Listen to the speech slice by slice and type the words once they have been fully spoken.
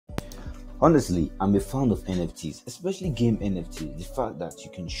Honestly, I'm a fan of NFTs, especially game NFTs. The fact that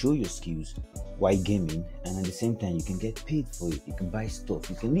you can show your skills while gaming, and at the same time you can get paid for it. You can buy stuff,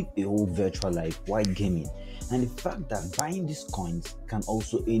 you can live a whole virtual life while gaming. And the fact that buying these coins can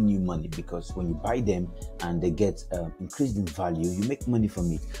also earn you money, because when you buy them and they get increased in value, you make money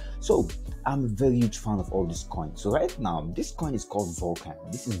from it. So I'm a very huge fan of all these coins. So right now, this coin is called Vulcan.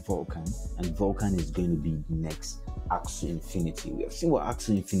 This is Vulcan, and Vulcan is going to be the next Axiel Infinity. We have seen what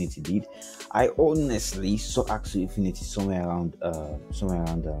Axiel Infinity did. I honestly saw Axiel Infinity somewhere around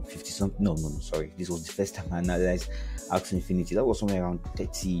 50 something. No, sorry. This was the first time I analyzed Axiel Infinity. That was somewhere around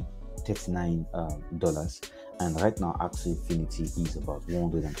 $39. And right now Axiel Infinity is about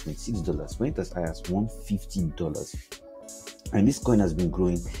 $126. Went as high as $150. And this coin has been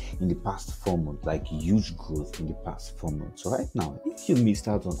growing in the past 4 months, like huge growth in the past 4 months. So right now, if you missed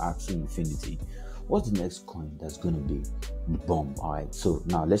out on Axiel Infinity, what's the next coin that's going to be bomb? All right, so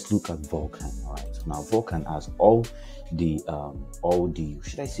now let's look at Vulcan. All right, so now Vulcan has all the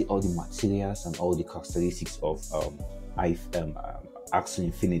materials and all the characteristics of Axiel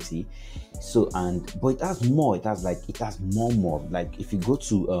Infinity. So but it has more. It has more. Like if you go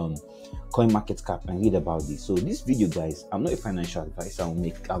to CoinMarketCap and read about this. So this video, guys, I'm not a financial advisor. I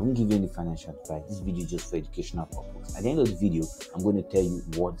won't give you any financial advice. This video is just for educational purpose. At the end of the video, I'm going to tell you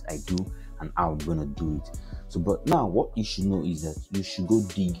what I do and how I'm going to do it. So but now what you should know is that you should go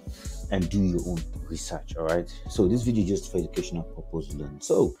dig and do your own research. All right, so this video is just for educational purpose alone.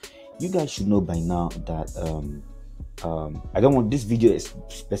 So you guys should know by now that I don't want this video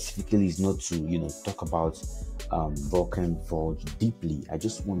specifically is not to talk about Vulcan Vault deeply. I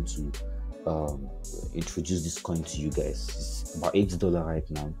just want to introduce this coin to you guys. It's about $8 right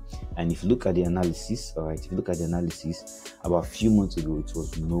now, and if you look at the analysis, all right, about a few months ago it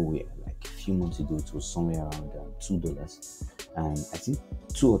was nowhere. Like a few months ago it was somewhere around $2, and I think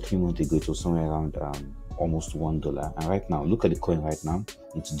 2 or 3 months ago it was somewhere around almost $1. And right now, look at the coin right now,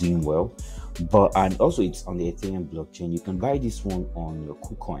 it's doing well. And also it's on the Ethereum blockchain. You can buy this one on your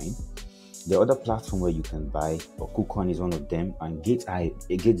KuCoin. The other platform where you can buy, or KuCoin is one of them, and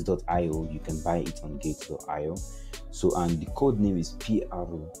Gates.io, you can buy it on Gates.io. So, and the code name is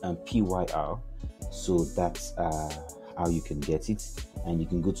PYR. So that's how you can get it, and you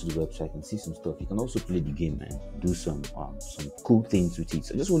can go to the website and see some stuff. You can also play the game and do some cool things with it.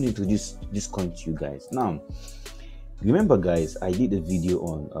 So I just want to introduce this coin to you guys. Now, remember, guys, I did a video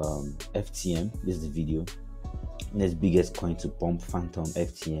on FTM. This is the video. Next biggest coin to pump, Phantom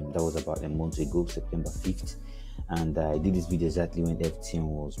FTM. That was about a month ago, September 5th. And I did this video exactly when FTM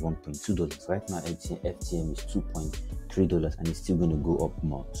was $1.2. Right now, FTM is $2.3, and it's still going to go up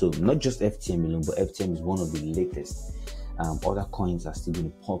more. So not just FTM alone, but FTM is one of the latest. Other coins are still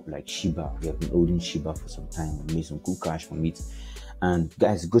going to pop, like Shiba. We have been holding Shiba for some time. We made some cool cash from it. And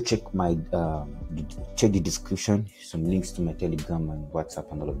guys, go check my check the description, some links to my Telegram and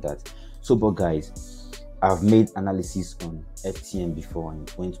WhatsApp and all of that. So, but guys, I've made analysis on FTM before and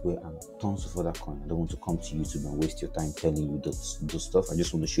it went well, and tons of other coins. I don't want to come to YouTube and waste your time telling you those stuff. I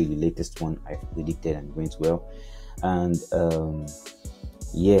just want to show you the latest one I've predicted and it went well. And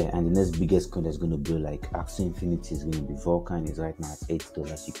yeah, and the next biggest coin that's going to blow like Axiel Infinity is going to be Vulcan. Is right now at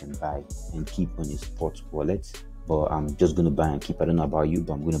 $8. You can buy and keep on your sports wallet. But I'm just going to buy and keep. I don't know about you,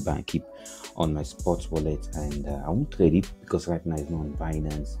 but I'm going to buy and keep on my sports wallet. And I won't trade it because right now it's not on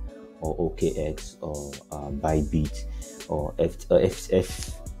Binance or OKX or Bybit or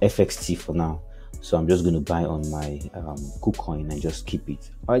FXT for now. So I'm just going to buy on my KuCoin and just keep it.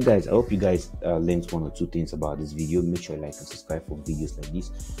 Alright guys, I hope you guys learned 1 or 2 things about this video. Make sure you like and subscribe for videos like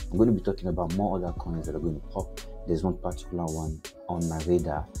this. I'm going to be talking about more other coins that are going to pop. There's one particular one on my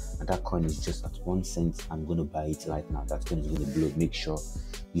radar, and that coin is just at 1 cent. I'm going to buy it right now. That coin is going to blow. Make sure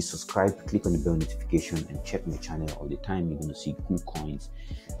you subscribe, click on the bell notification, and check my channel all the time. You're going to see cool coins,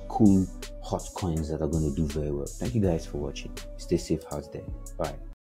 cool hot coins that are going to do very well. Thank you guys for watching. Stay safe out there. Bye.